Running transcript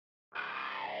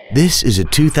This is a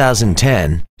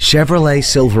 2010 Chevrolet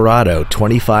Silverado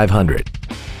 2500.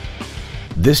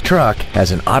 This truck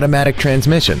has an automatic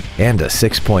transmission and a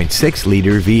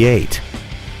 6.6-liter V8.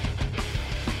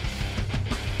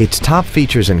 Its top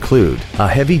features include a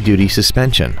heavy-duty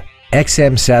suspension,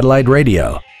 XM satellite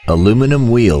radio, aluminum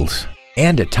wheels,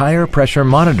 and a tire pressure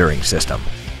monitoring system.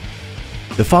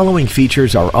 The following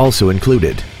features are also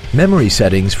included: memory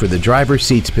settings for the driver's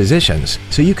seat's positions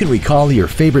so you can recall your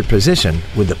favorite position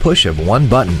with the push of one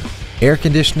button, air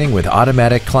conditioning with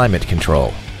automatic climate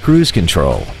control, cruise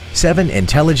control, 7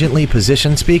 intelligently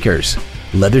positioned speakers,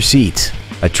 leather seats,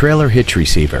 a trailer hitch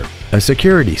receiver, a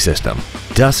security system,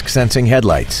 dusk sensing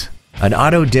headlights, an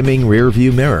auto-dimming rear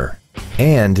view mirror,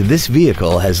 and this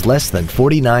vehicle has less than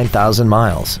 49,000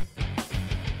 miles.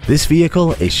 This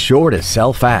vehicle is sure to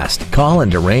sell fast. Call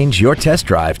and arrange your test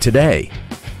drive today.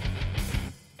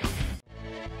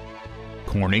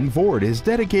 Corning Ford is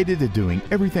dedicated to doing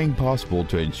everything possible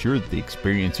to ensure that the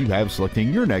experience you have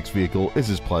selecting your next vehicle is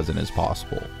as pleasant as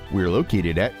possible. We're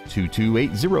located at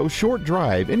 2280 Short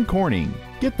Drive in Corning.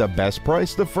 Get the best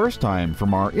price the first time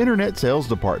from our internet sales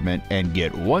department and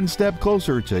get one step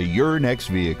closer to your next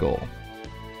vehicle.